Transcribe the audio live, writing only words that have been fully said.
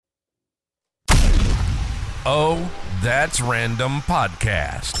Oh, That's Random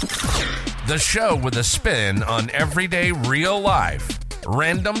podcast. The show with a spin on everyday real life.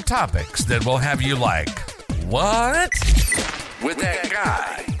 Random topics that will have you like, what? With that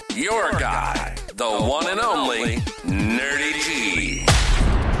guy, your guy, the one and only Nerdy G.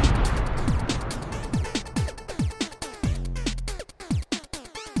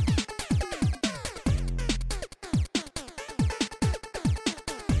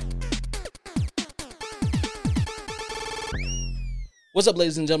 What's up,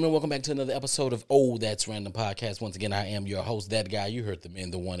 ladies and gentlemen? Welcome back to another episode of Oh, That's Random Podcast. Once again, I am your host, that guy. You heard the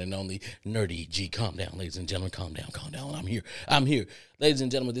man, the one and only Nerdy G. Calm down, ladies and gentlemen. Calm down. I'm here. Ladies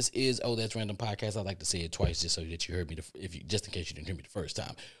and gentlemen, this is Oh, That's Random Podcast. I like to say it twice just so that you heard me, just in case you didn't hear me the first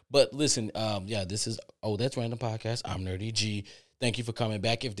time. But listen, this is Oh, That's Random Podcast. I'm Nerdy G. Thank you for coming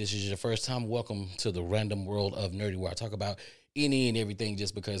back. If this is your first time, welcome to the random world of nerdy, where I talk about any and everything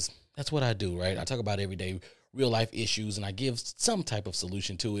just because that's what I do, right? I talk about everyday real life issues and I give some type of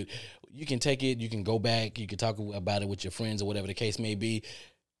solution to it. You can take it, you can go back, you can talk about it with your friends or whatever the case may be,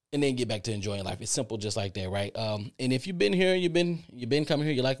 and then get back to enjoying life. It's simple just like that, right? And if you've been here, you've been coming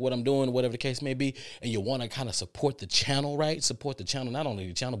here, you like what I'm doing, whatever the case may be, and you want to kind of support the channel, right? Support the channel, not only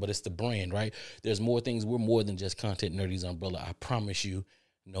the channel, but it's the brand, right? There's more things. We're more than just Content Nerdy's umbrella. I promise you,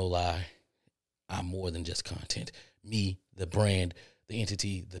 no lie, I'm more than just content. Me, the brand, the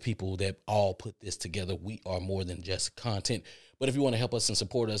entity, the people that all put this together, we are more than just content. But if you want to help us and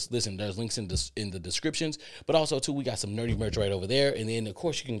support us, listen, there's links in the descriptions. But also, too, we got some nerdy merch right over there. And then, of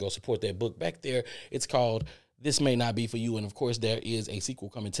course, you can go support that book back there. It's called This May Not Be For You. And, of course, there is a sequel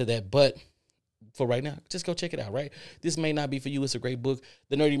coming to that. But for right now, just go check it out, right? This May Not Be For You. It's a great book.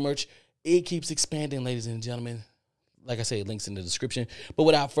 The nerdy merch, it keeps expanding, ladies and gentlemen. Like I said, links in the description. But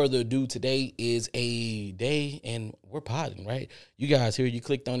without further ado, today is a day and we're podding, right? You guys here, you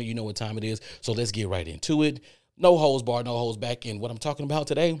clicked on it, you know what time it is. So let's get right into it. No holds barred, no holds back. And what I'm talking about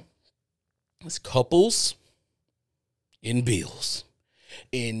today is couples in bills,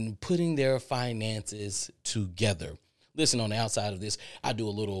 in putting their finances together. Listen, on the outside of this, I do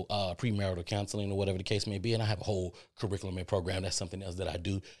a little premarital counseling or whatever the case may be, and I have a whole curriculum and program. That's something else that I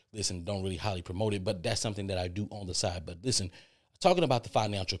do. Listen, don't really highly promote it, but that's something that I do on the side. But listen, talking about the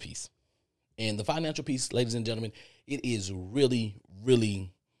financial piece. And the financial piece, ladies and gentlemen, it is really,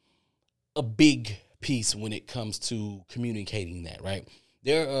 really a big piece when it comes to communicating that, right?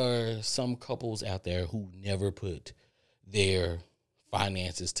 There are some couples out there who never put their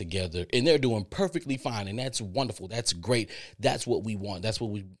finances together, and they're doing perfectly fine, and that's wonderful. That's great. That's what we want. That's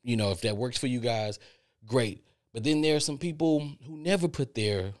what we, if that works for you guys, great. But then there are some people who never put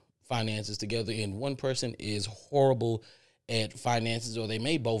their finances together, and one person is horrible at finances, or they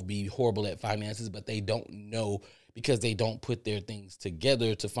may both be horrible at finances, but they don't know because they don't put their things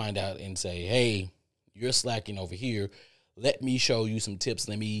together to find out and say, hey, you're slacking over here. Let me show you some tips.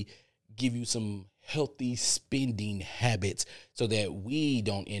 Let me give you some healthy spending habits so that we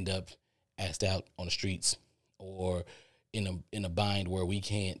don't end up asked out on the streets or in a bind where we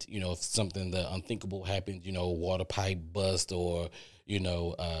can't, if something the unthinkable happens, water pipe bust or,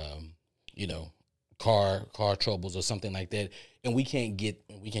 car troubles or something like that. And we can't get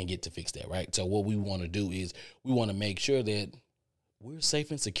to fix that, right? So what we want to do is we want to make sure that we're safe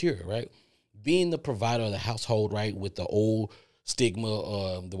and secure, right? Being the provider of the household, right, with the old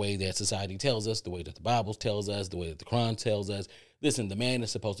stigma, the way that society tells us, the way that the Bible tells us, the way that the Quran tells us. Listen, the man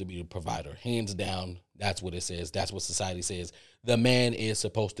is supposed to be the provider. Hands down, that's what it says. That's what society says. The man is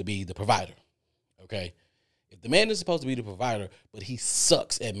supposed to be the provider, okay? If the man is supposed to be the provider, but he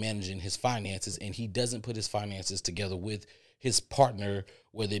sucks at managing his finances and he doesn't put his finances together with his partner,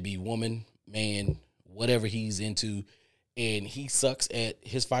 whether it be woman, man, whatever he's into, and he sucks at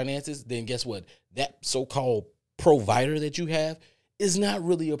his finances, then guess what? That so-called provider that you have is not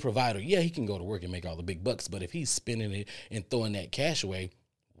really a provider. Yeah, he can go to work and make all the big bucks, but if he's spending it and throwing that cash away,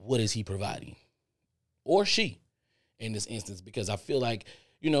 what is he providing? Or she, in this instance, because I feel like,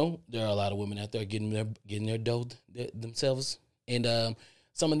 there are a lot of women out there getting their dough themselves, and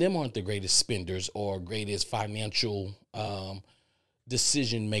some of them aren't the greatest spenders or greatest financial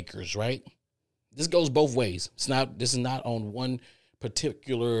decision makers, right? This goes both ways. This is not on one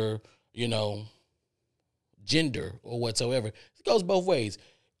particular, gender or whatsoever. It goes both ways.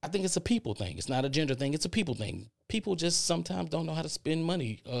 I think it's a people thing. It's not a gender thing. It's a people thing. People just sometimes don't know how to spend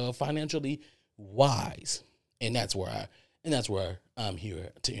money financially wise, and that's where I'm here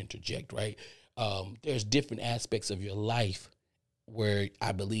to interject. Right? There's different aspects of your life where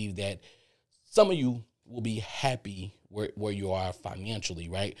I believe that some of you will be happy where you are financially,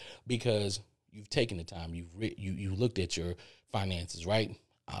 right? Because you've taken the time, you looked at your finances, right?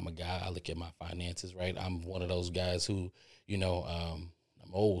 I'm a guy, I look at my finances, right? I'm one of those guys who, I'm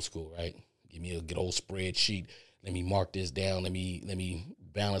old school, right? Give me a good old spreadsheet. Let me mark this down. Let me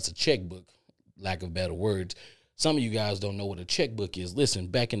balance a checkbook, lack of better words. Some of you guys don't know what a checkbook is. Listen,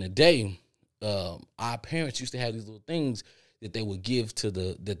 back in the day, our parents used to have these little things that they would give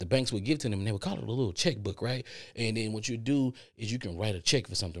that the banks would give to them, and they would call it a little checkbook, right? And then what you do is you can write a check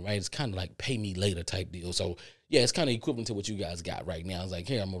for something, right? It's kind of like pay me later type deal. So yeah, it's kind of equivalent to what you guys got right now. It's like,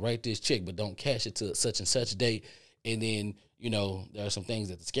 here, I'm gonna write this check, but don't cash it to such and such date. And then, there are some things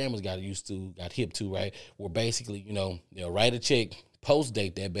that the scammers got hip to, right? Where basically, they'll write a check, post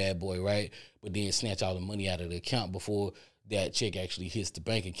date that bad boy, right? But then snatch all the money out of the account before that check actually hits the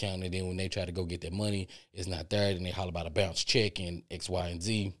bank account. And then when they try to go get their money, it's not there. And they holler about a bounce check and X, Y, and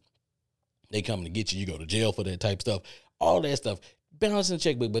Z. They come to get you. You go to jail for that type stuff. All that stuff. Balancing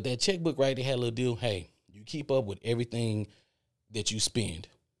checkbook. But that checkbook, right, they had a little deal. Hey, you keep up with everything that you spend.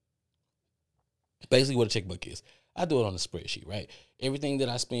 Basically what a checkbook is. I do it on a spreadsheet, right? Everything that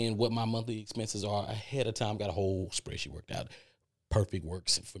I spend, what my monthly expenses are ahead of time, got a whole spreadsheet worked out. Perfect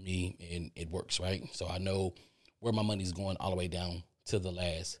works for me, and it works, right? So I know where my money's going all the way down to the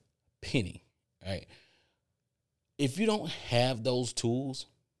last penny, right? If you don't have those tools,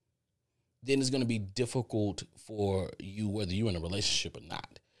 then it's going to be difficult for you, whether you're in a relationship or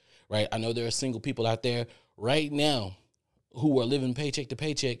not, right? I know there are single people out there right now who are living paycheck to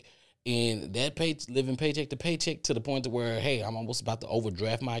paycheck, and that living paycheck to paycheck to the point to where, hey, I'm almost about to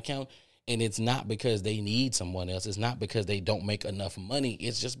overdraft my account. And it's not because they need someone else. It's not because they don't make enough money.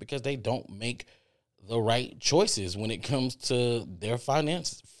 It's just because they don't make the right choices when it comes to their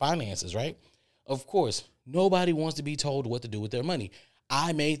finances, right? Of course, nobody wants to be told what to do with their money.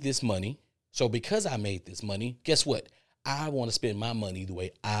 I made this money. So because I made this money, guess what? I want to spend my money the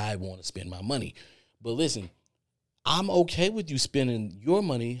way I want to spend my money. But listen, I'm okay with you spending your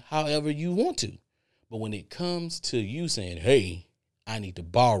money however you want to. But when it comes to you saying, hey, I need to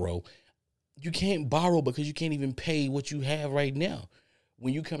borrow, you can't borrow because you can't even pay what you have right now.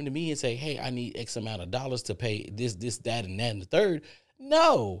 When you come to me and say, hey, I need X amount of dollars to pay this, that, and that, and the third,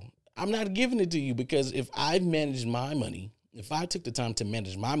 no, I'm not giving it to you, because if I managed my money, if I took the time to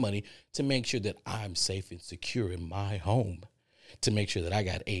manage my money to make sure that I'm safe and secure in my home, to make sure that I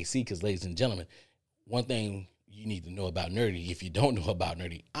got AC, because ladies and gentlemen, one thing you need to know about Nerdy, if you don't know about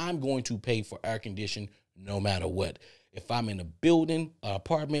Nerdy, I'm going to pay for air conditioning no matter what. If I'm in a building,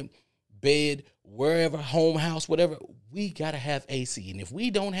 apartment, bed, wherever, home, house, whatever, we got to have AC. And if we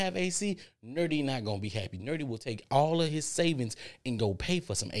don't have AC, Nerdy not going to be happy. Nerdy will take all of his savings and go pay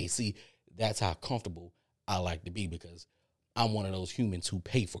for some AC. That's how comfortable I like to be, because I'm one of those humans who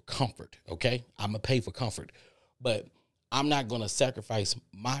pay for comfort, okay? I'm going to pay for comfort. But I'm not going to sacrifice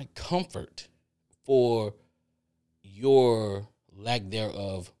my comfort for your lack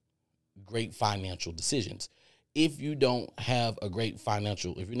thereof great financial decisions. If you don't have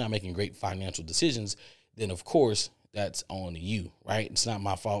if you're not making great financial decisions, then of course that's on you, right? It's not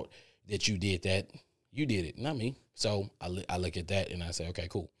my fault that you did that. You did it, not me. So I look at that and I say, okay,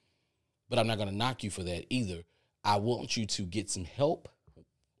 cool. But I'm not going to knock you for that either. I want you to get some help.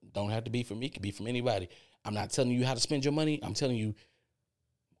 Don't have to be from me. It could be from anybody. I'm not telling you how to spend your money. I'm telling you,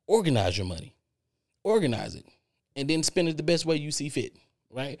 organize your money. Organize it. And then spend it the best way you see fit,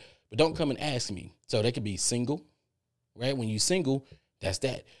 right? But don't come and ask me. So they could be single, right? When you single, that's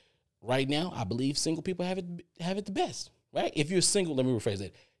that. Right now, I believe single people have it the best, right? If you're single, let me rephrase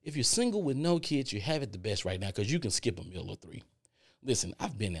that. If you're single with no kids, you have it the best right now, because you can skip a meal or 3. Listen,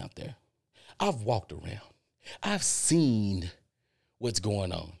 I've been out there. I've walked around. I've seen what's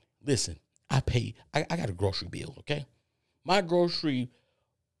going on. Listen, I got a grocery bill, okay? My grocery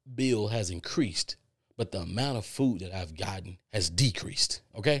bill has increased, but the amount of food that I've gotten has decreased,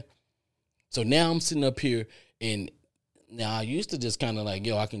 okay? So now I'm sitting up here, and now I used to just kind of like,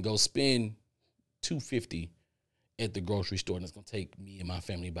 I can go spend $250 at the grocery store, and it's going to take me and my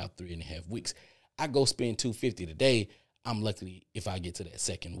family about 3.5 weeks. I go spend $250 today. I'm lucky if I get to that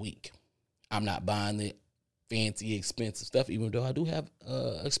second week. I'm not buying the fancy, expensive stuff, even though I do have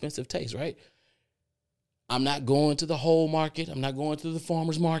expensive taste, right? I'm not going to the whole market. I'm not going to the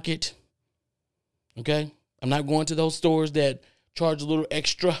farmer's market. Okay? I'm not going to those stores that charge a little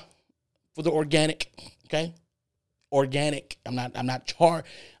extra for the organic. Okay? Organic. I'm not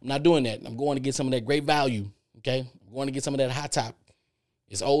doing that. I'm going to get some of that great value. Okay? I'm going to get some of that high top.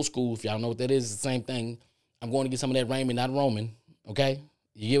 It's old school. If y'all know what that is, it's the same thing. I'm going to get some of that Raymond, not Roman. Okay?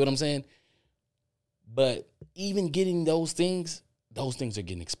 You get what I'm saying? But even getting those things are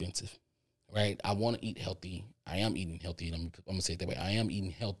getting expensive, right? I want to eat healthy. I am eating healthy, and I'm going to say it that way. I am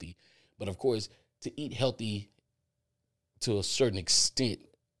eating healthy. But, of course, to eat healthy to a certain extent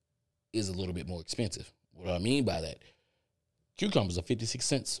is a little bit more expensive. What do I mean by that? Cucumbers are 56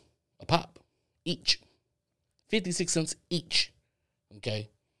 cents a pop each. 56 cents each. Okay.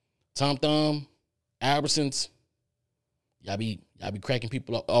 Tom Thumb, Albertsons, y'all be cracking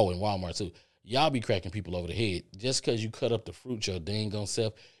people up. Oh, and Walmart too. Y'all be cracking people over the head. Just because you cut up the fruit your dang on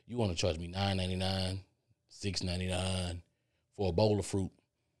self, you want to charge me $9.99, $6.99 for a bowl of fruit.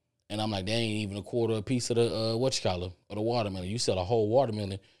 And I'm like, they ain't even a quarter a piece of the of the watermelon. You sell a whole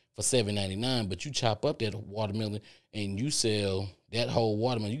watermelon for $7.99, but you chop up that watermelon and you sell that whole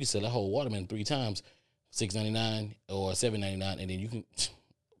watermelon. You can sell that whole watermelon 3 times, $6.99 or $7.99, and then you can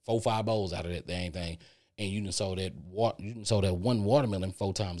 4-5 bowls out of that dang thing, and you done sold that one watermelon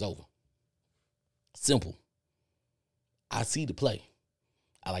 4 times over. Simple. I see the play.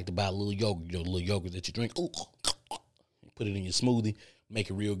 I like to buy a little yogurt, little yogurt that you drink. Ooh, put it in your smoothie, make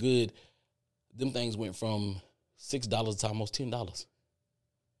it real good. Them things went from $6 to almost $10.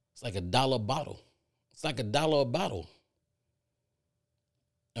 It's like $1 a bottle. It's like $1 a bottle.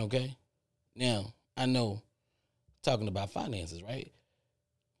 Okay? Now, I know, talking about finances, right?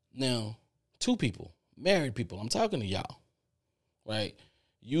 Now, 2 people, married people, I'm talking to y'all, right?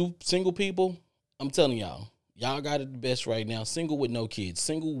 You single people, I'm telling y'all got it the best right now. Single with no kids.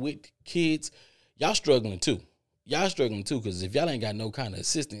 Single with kids, y'all struggling too. Because if y'all ain't got no kind of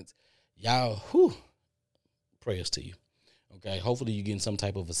assistance, y'all, prayers to you. Okay, hopefully you're getting some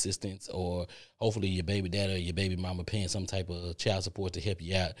type of assistance, or hopefully your baby daddy or your baby mama paying some type of child support to help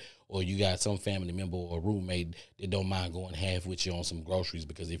you out, or you got some family member or roommate that don't mind going half with you on some groceries.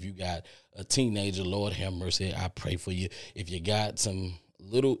 Because if you got a teenager, Lord have mercy, I pray for you. If you got some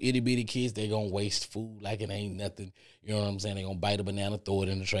little itty bitty kids, they gonna waste food like it ain't nothing. You know what I'm saying? They gonna bite a banana, throw it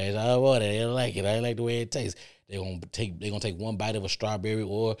in the trash. Oh boy, they don't like it. I like the way it tastes. They gonna take one bite of a strawberry,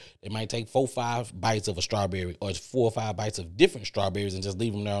 or they might take 4 or 5 bites of a strawberry, or 4 or 5 bites of different strawberries and just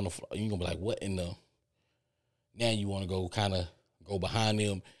leave them there on the floor. You're gonna be like, what in the? Now you want to go behind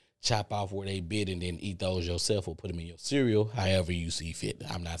them, chop off where they bit, and then eat those yourself, or put them in your cereal, however you see fit.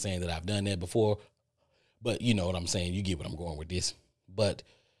 I'm not saying that I've done that before, but you know what I'm saying. You get what I'm going with this. But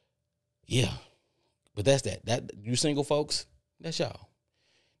yeah, but that's that. That you single folks, that's y'all.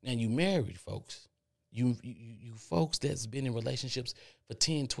 Now you married folks, you folks that's been in relationships for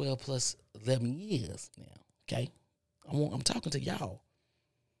 10, 12 plus 11 years now. Okay, I'm talking to y'all.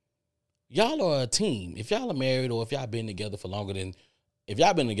 Y'all are a team. If y'all are married, or if y'all been together for longer than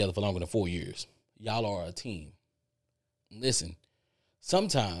 4 years, y'all are a team. Listen,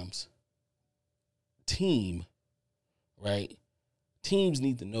 sometimes team, right? Teams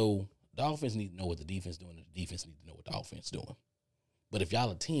need to know, the offense need to know what the defense doing, and the defense need to know what the offense doing. But if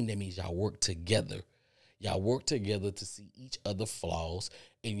y'all a team, that means y'all work together. Y'all work together to see each other flaws,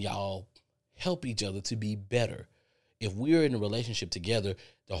 and y'all help each other to be better. If we're in a relationship together,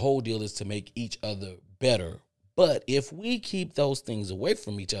 the whole deal is to make each other better. But if we keep those things away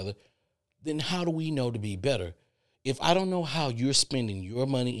from each other, then how do we know to be better? If I don't know how you're spending your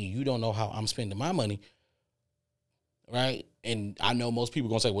money and you don't know how I'm spending my money, right? And I know most people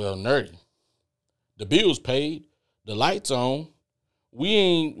gonna say, well, nerdy, the bill's paid, the lights on, we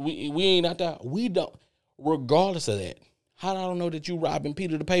ain't out there. We don't, regardless of that. How do I don't know that you robbing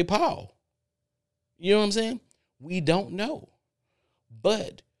Peter to pay Paul? You know what I'm saying? We don't know.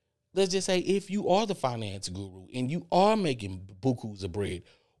 But let's just say, if you are the finance guru and you are making bukus of bread,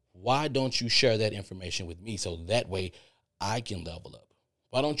 why don't you share that information with me, so that way I can level up?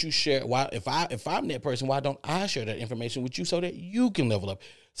 Why don't you share? Why, if I'm that person, why don't I share that information with you so that you can level up?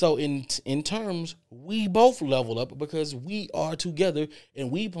 So in terms, we both level up because we are together,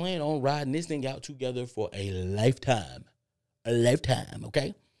 and we plan on riding this thing out together for a lifetime.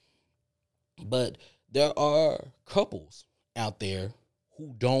 Okay? But there are couples out there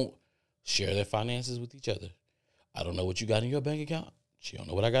who don't share their finances with each other. I don't know what you got in your bank account. She don't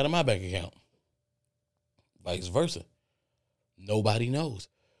know what I got in my bank account. Vice versa. Nobody knows.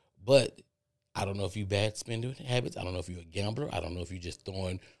 But I don't know if you bad spending habits. I don't know if you're a gambler. I don't know if you're just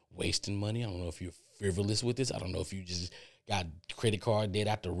wasting money. I don't know if you're frivolous with this. I don't know if you just got credit card debt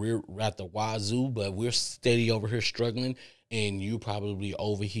out the wazoo, but we're steady over here struggling, and you probably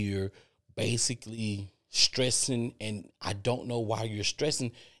over here basically stressing, and I don't know why you're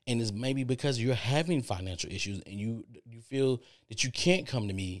stressing, and it's maybe because you're having financial issues, and you feel that you can't come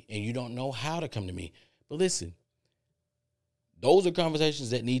to me, and you don't know how to come to me. But listen, those are conversations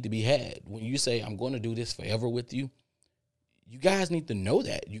that need to be had. When you say, I'm going to do this forever with you, you guys need to know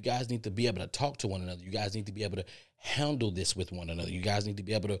that. You guys need to be able to talk to one another. You guys need to be able to handle this with one another. You guys need to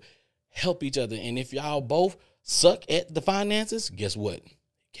be able to help each other. And if y'all both suck at the finances, guess what?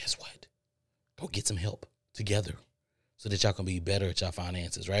 Go get some help together so that y'all can be better at your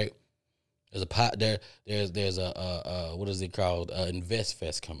finances, right? There's a pot there. There's a what is it called? Invest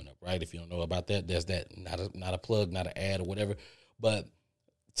Fest coming up, right? If you don't know about that, there's that. Not a plug, not an ad or whatever, but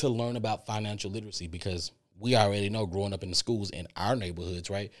to learn about financial literacy, because we already know growing up in the schools in our neighborhoods,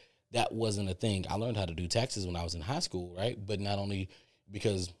 right? That wasn't a thing. I learned how to do taxes when I was in high school, right? But not only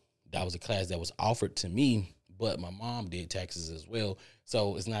because that was a class that was offered to me, but my mom did taxes as well.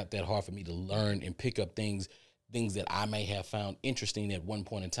 So it's not that hard for me to learn and pick up things that I may have found interesting at one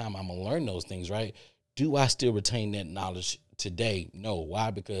point in time. I'm going to learn those things, right? Do I still retain that knowledge today? No.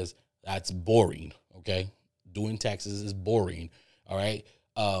 Why? Because that's boring, okay? Doing taxes is boring, all right?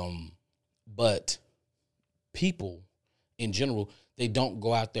 But people in general, they don't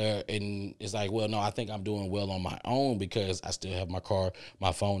go out there and it's like, well, no, I think I'm doing well on my own because I still have my car,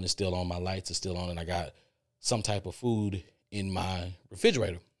 my phone is still on, my lights are still on, and I got some type of food in my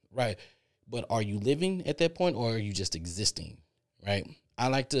refrigerator, right? But are you living at that point, or are you just existing, right?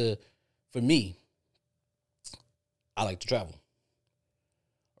 For me, I like to travel,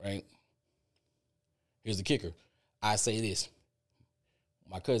 right? Here's the kicker. I say this.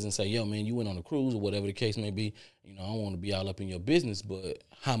 My cousin say, yo, man, you went on a cruise or whatever the case may be. You know, I don't want to be all up in your business, but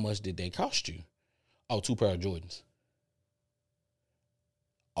how much did they cost you? Oh, 2 pair of Jordans.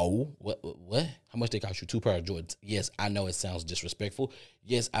 Oh, what? How much they cost you? 2 pair of Jordans. Yes, I know it sounds disrespectful.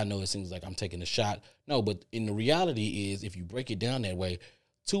 Yes, I know it seems like I'm taking a shot. No, but in the reality is, if you break it down that way,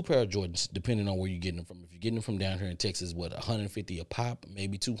 2 pair of Jordans, depending on where you're getting them from. If you're getting them from down here in Texas, what, 150 a pop,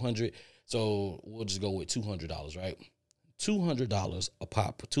 maybe 200. So we'll just go with $200, right? $200 a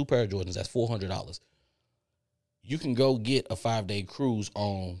pop, 2 pair of Jordans, that's $400. You can go get a 5-day cruise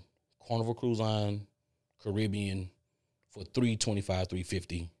on Carnival Cruise Line, Caribbean for $325,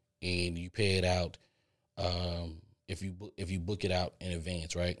 $350, and you pay it out if you book it out in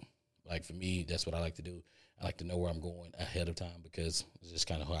advance, right? Like for me, that's what I like to do. I like to know where I'm going ahead of time because it's just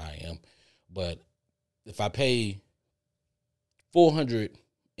kind of who I am. But if I pay $400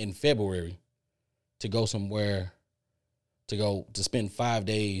 in February to go somewhere, to spend 5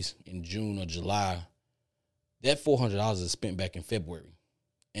 days in June or July, that $400 is spent back in February.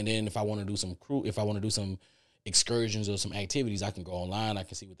 And then if I want to do some excursions or some activities, I can go online, I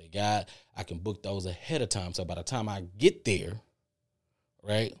can see what they got, I can book those ahead of time. So by the time I get there,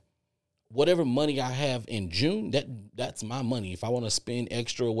 right, whatever money I have in June, that's my money. If I want to spend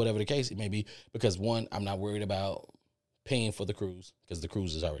extra or whatever the case it may be, because one, I'm not worried about paying for the cruise because the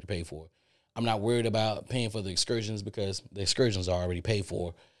cruise is already paid for. I'm not worried about paying for the excursions because the excursions are already paid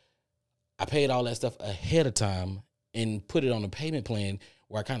for. I paid all that stuff ahead of time and put it on a payment plan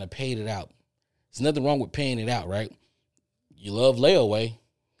where I kind of paid it out. There's nothing wrong with paying it out, right? You love layaway.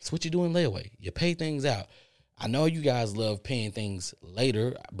 That's what you do in layaway. You pay things out. I know you guys love paying things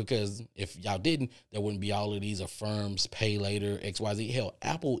later because if y'all didn't, there wouldn't be all of these Affirms, pay later, XYZ. Hell,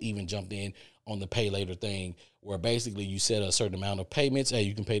 Apple even jumped in on the pay later thing where basically you set a certain amount of payments. Hey,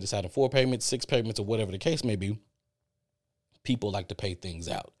 you can pay this out in 4 payments, 6 payments, or whatever the case may be. People like to pay things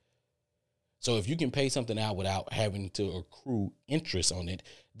out. So if you can pay something out without having to accrue interest on it,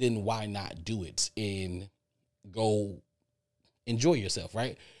 then why not do it and go enjoy yourself,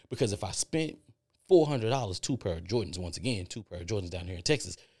 right? Because if I spent $400, 2 pair of Jordans, once again, 2 pair of Jordans down here in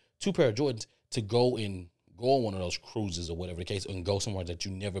Texas, 2 pair of Jordans to go on one of those cruises or whatever the case, and go somewhere that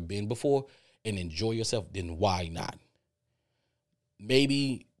you've never been before and enjoy yourself, then why not?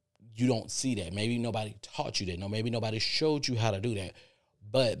 Maybe you don't see that. Maybe nobody taught you that. No, maybe nobody showed you how to do that.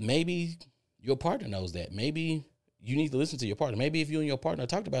 But maybe your partner knows that. Maybe you need to listen to your partner. Maybe if you and your partner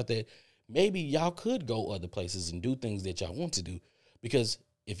talked about that, maybe y'all could go other places and do things that y'all want to do. Because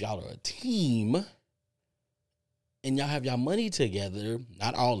if y'all are a team and y'all have y'all money together,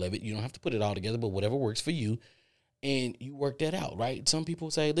 not all of it, you don't have to put it all together, but whatever works for you, and you work that out, right? Some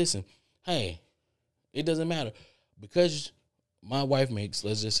people say, listen, hey, it doesn't matter. Because my wife makes,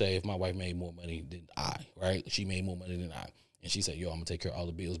 let's just say if my wife made more money than I, right? She made more money than I. And she said, yo, I'm going to take care of all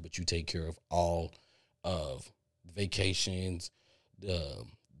the bills, but you take care of all of the vacations, the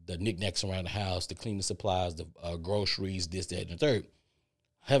knickknacks around the house, the cleaning supplies, the groceries, this, that, and the third.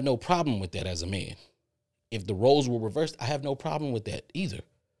 I have no problem with that as a man. If the roles were reversed, I have no problem with that either.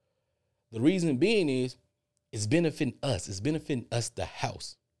 The reason being is it's benefiting us. It's benefiting us, the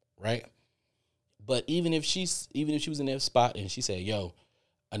house, right? But even if she was in that spot and she said, yo,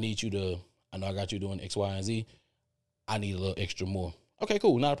 I know I got you doing X, Y, and Z. I need a little extra more. Okay,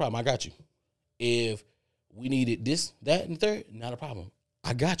 cool. Not a problem. I got you. If we needed this, that, and third, not a problem.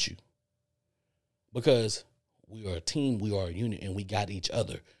 I got you. Because we are a team, we are a unit, and we got each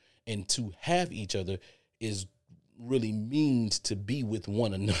other. And to have each other is really means to be with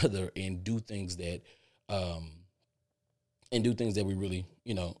one another and do things that and do things that we really,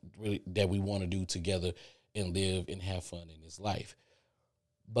 really that we want to do together and live and have fun in this life.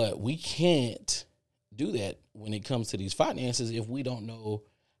 But we can't do that when it comes to these finances if we don't know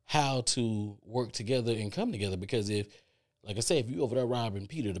how to work together and come together. Because if, like I say, if you over there robbing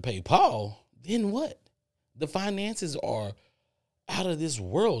Peter to pay Paul, then what? The finances are out of this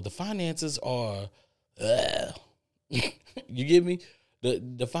world. The finances are, you get me?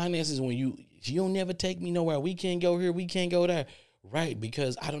 The finances, when you don't never take me nowhere. We can't go here. We can't go there. Right?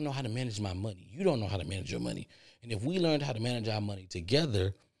 Because I don't know how to manage my money. You don't know how to manage your money. And if we learned how to manage our money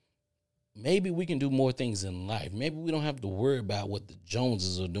together, maybe we can do more things in life. Maybe we don't have to worry about what the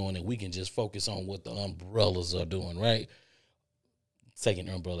Joneses are doing, and we can just focus on what the Umbrellas are doing, right? Second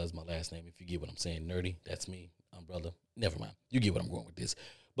Umbrella is my last name, if you get what I'm saying. Nerdy, that's me. Umbrella, never mind. You get what I'm going with this.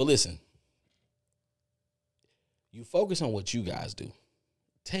 But listen, you focus on what you guys do.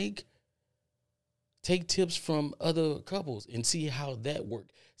 Take tips from other couples and see how that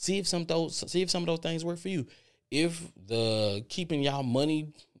worked. See if some of those things work for you. If the keeping y'all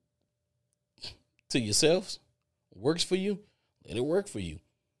money to yourselves works for you, let it work for you.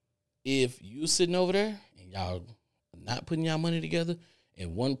 If you sitting over there and y'all not putting y'all money together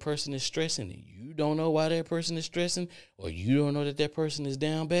and one person is stressing and you don't know why that person is stressing, or you don't know that person is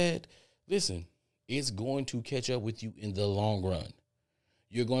down bad, listen, it's going to catch up with you in the long run.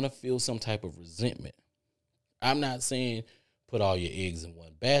 You're going to feel some type of resentment. I'm not saying put all your eggs in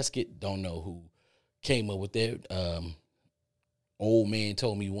one basket. Don't know who came up with that. Old man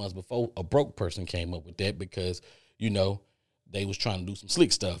told me once before, a broke person came up with that because, they was trying to do some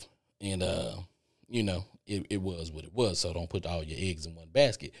slick stuff. And, it was what it was. So don't put all your eggs in one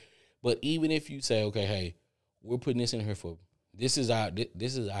basket. But even if you say, okay, hey, we're putting this in here this is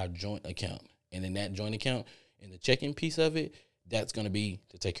our joint account. And in that joint account, in the checking piece of it, that's going to be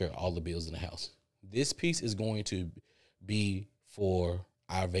to take care of all the bills in the house. This piece is going to be for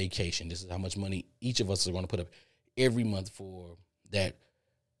our vacation. This is how much money each of us are going to put up every month for that.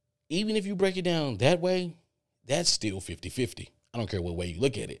 Even if you break it down that way, that's still 50-50. I don't care what way you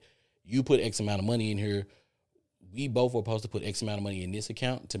look at it. You put X amount of money in here. We both are supposed to put X amount of money in this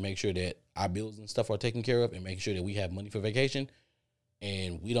account to make sure that our bills and stuff are taken care of and make sure that we have money for vacation.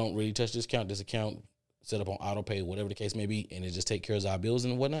 And we don't really touch this account. This account set up on auto pay, whatever the case may be, and it just take care of our bills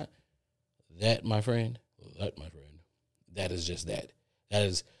and whatnot. That, my friend, that is just that. That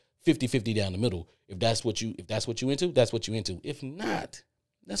is 50-50 down the middle. If that's what you into, that's what you into. If not,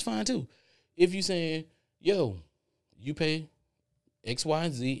 that's fine too. If you saying, yo, you pay X, Y,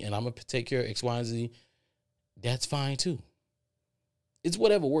 and Z, and I'm going to take care of X, Y, and Z, that's fine too. It's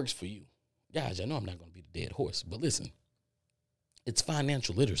whatever works for you. Guys, I know I'm not going to be the dead horse, but listen, it's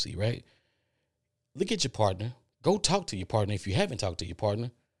financial literacy, right? Look at your partner. Go talk to your partner if you haven't talked to your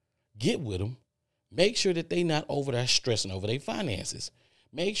partner. Get with them. Make sure that they not over there stressing over their finances.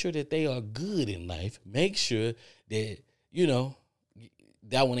 Make sure that they are good in life. Make sure that,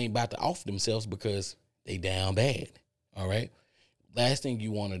 that one ain't about to off themselves because they down bad. All right? Last thing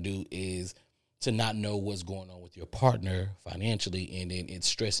you want to do is to not know what's going on with your partner financially, and then it's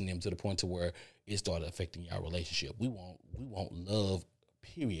stressing them to the point to where it started affecting your relationship. We want love,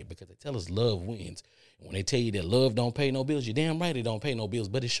 period, because they tell us love wins. And when they tell you that love don't pay no bills, you're damn right it don't pay no bills,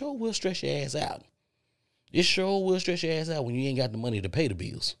 but it sure will stress your ass out. It sure will stress your ass out when you ain't got the money to pay the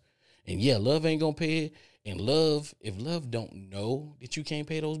bills. And yeah, love ain't gonna pay it. And if love don't know that you can't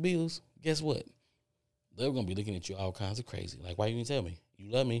pay those bills, guess what? Love gonna be looking at you all kinds of crazy. Like, why you didn't tell me?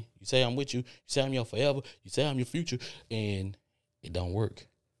 You love me. You say I'm with you. You say I'm your forever. You say I'm your future. And it don't work.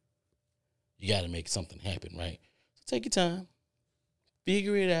 You got to make something happen, right? So take your time.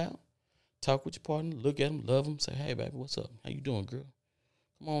 Figure it out. Talk with your partner. Look at them. Love them. Say, hey, baby, what's up? How you doing, girl?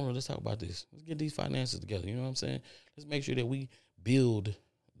 Come on, let's talk about this. Let's get these finances together. You know what I'm saying? Let's make sure that we build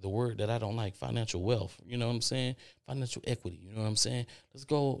the word that I don't like, financial wealth. You know what I'm saying? Financial equity. You know what I'm saying? Let's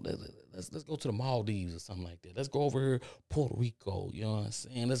go to the Maldives or something like that. Let's go over here, Puerto Rico. You know what I'm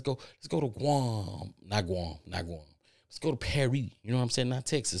saying? Let's go to Guam. Not Guam. Let's go to Paris. You know what I'm saying? Not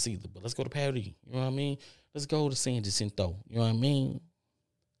Texas either, but let's go to Paris. You know what I mean? Let's go to San Jacinto. You know what I mean?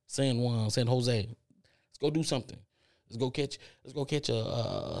 San Juan, San Jose. Let's go do something. Let's go catch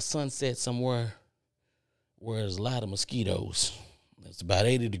a sunset somewhere where there's a lot of mosquitoes. It's about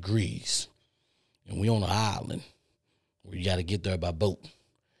 80 degrees, and we on an island where you got to get there by boat.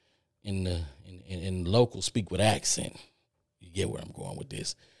 And the locals speak with accent. You get where I'm going with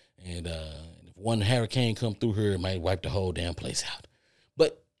this. And if one hurricane come through here, it might wipe the whole damn place out.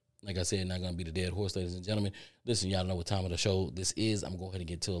 But like I said, not gonna be the dead horse, ladies and gentlemen. Listen, y'all know what time of the show this is. I'm gonna go ahead and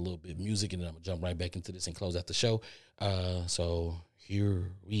get to a little bit of music, and then I'm gonna jump right back into this and close out the show. So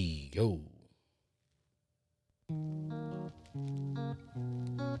here we go. Sorry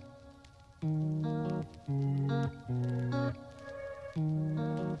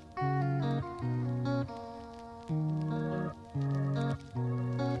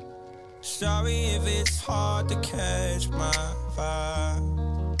if it's hard to catch my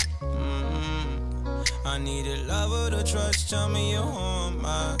vibe. I need a lover to trust. Tell me you're on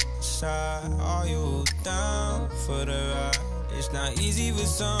my side. Are you down for the ride? It's not easy for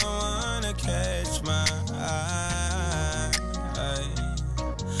someone to catch my eye,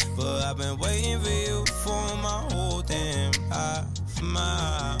 but I've been waiting for you for my whole damn life,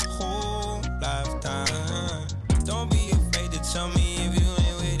 my whole lifetime. Don't be afraid to tell me if you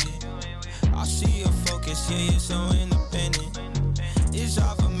ain't with it. I see your focus, yeah, you're so independent. It's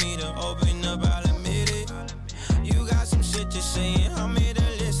hard for me to open up, I'll admit it. You got some shit to say and I'm here to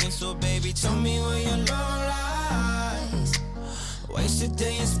listen. So baby, tell me where your love lies. Waste a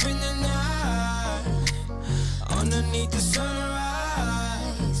day and spend the night underneath the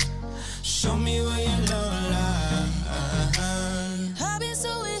sunrise. Show me where your love lies. I've been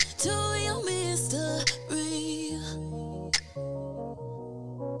so into your mystery.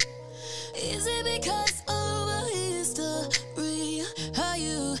 Is it because of a history? Are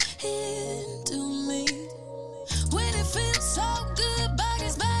you into me? When it feels so good, but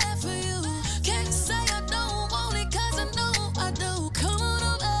it's bad for you. Can't say I don't want it, cause I know I do. Come on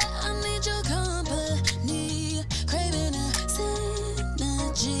over, I need your company. Craving a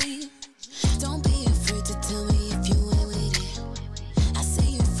synergy. Don't be afraid to tell me if you ain't with it. I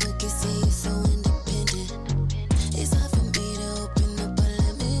see you focus, yeah, you're so independent. It's hard for me to open up, but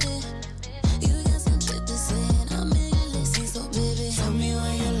admit it. You got some shit to say and I'm here to listen. So baby, Tell me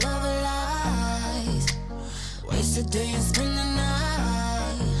where your love lies. Waste a day and spend the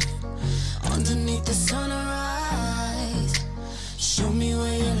night underneath the sunrise. Show me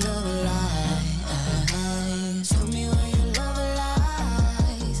where your love lies. Tell me where your love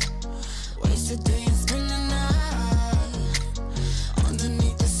lies. Waste a day and spend the night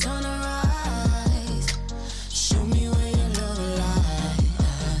underneath the sunrise. Show me where your love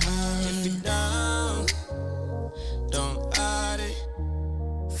lies. If you're down, don't hide it.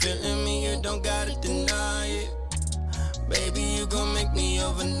 Feeling me, you don't gotta deny it. Baby, you gon' make me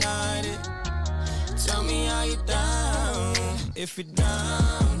overnight it. Tell me how you down. If you're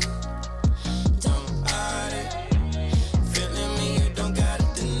down, don't hide it. Feeling me, you don't gotta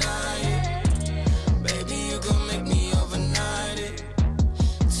deny it. Baby, you gon' make me overnight it.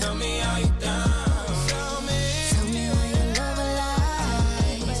 Tell me how you down. Tell me where your love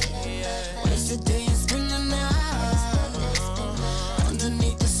lies. Waste a day and spend the night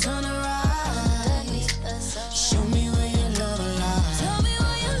underneath the sunrise. Show me where your love lies. tell me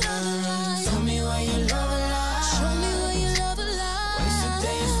where your love lies. Tell me where your love lies. Show me where your love Waste a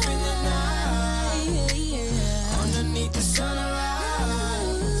day and spend the night lies. underneath the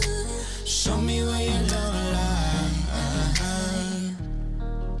sunrise. Show me where your love lies.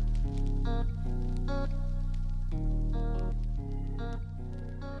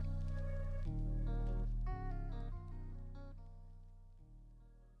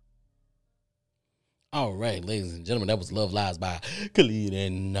 All right, ladies and gentlemen, that was Love Lies by Khalid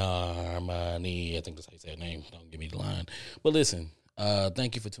and Armani. I think that's how you say her name. Don't give me the line. But listen,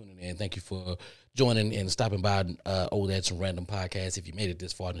 thank you for tuning in. Thank you for joining and stopping by Oh That's Random Podcast. If you made it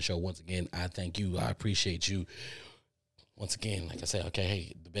this far in the show, once again, I thank you. I appreciate you. Once again, like I said, okay,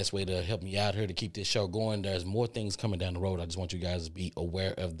 hey, the best way to help me out here to keep this show going, there's more things coming down the road. I just want you guys to be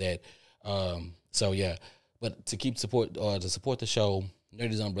aware of that. So, yeah. But to keep support the show,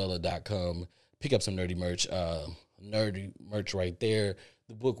 nerdysumbrella.com. Pick up some nerdy merch right there.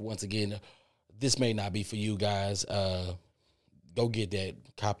 The book, once again, this may not be for you guys. Go get that,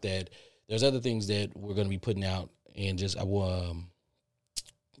 cop that. There's other things that we're going to be putting out, and just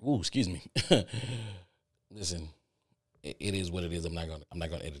excuse me. Listen, it is what it is. I'm not gonna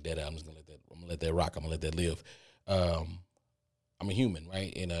edit that out. I'm gonna let that rock. I'm gonna let that live. I'm a human,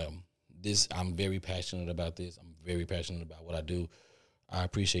 right? And I'm very passionate about this. I'm very passionate about what I do. I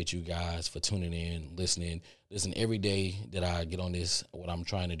appreciate you guys for tuning in, listening. Listen, every day that I get on this, what I'm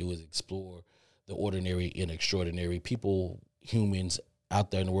trying to do is explore the ordinary and extraordinary. People, humans out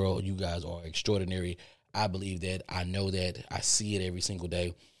there in the world, you guys are extraordinary. I believe that. I know that. I see it every single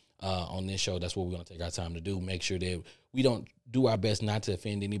day. On this show, that's what we're going to take our time to do. Make sure that we don't do our best not to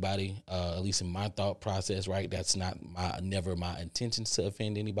offend anybody, at least in my thought process, right? That's never my intentions to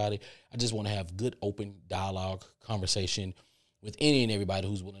offend anybody. I just want to have good, open dialogue, conversation with any and everybody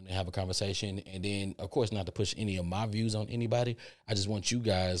who's willing to have a conversation. And then, of course, not to push any of my views on anybody. I just want you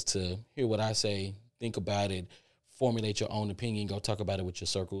guys to hear what I say, think about it, formulate your own opinion, go talk about it with your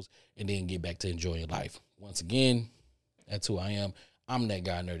circles, and then get back to enjoying life. Once again, That's who I am. I'm that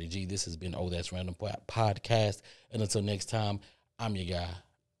guy, Nerdy G. This has been Oh That's Random Podcast. And until next time, I'm your guy,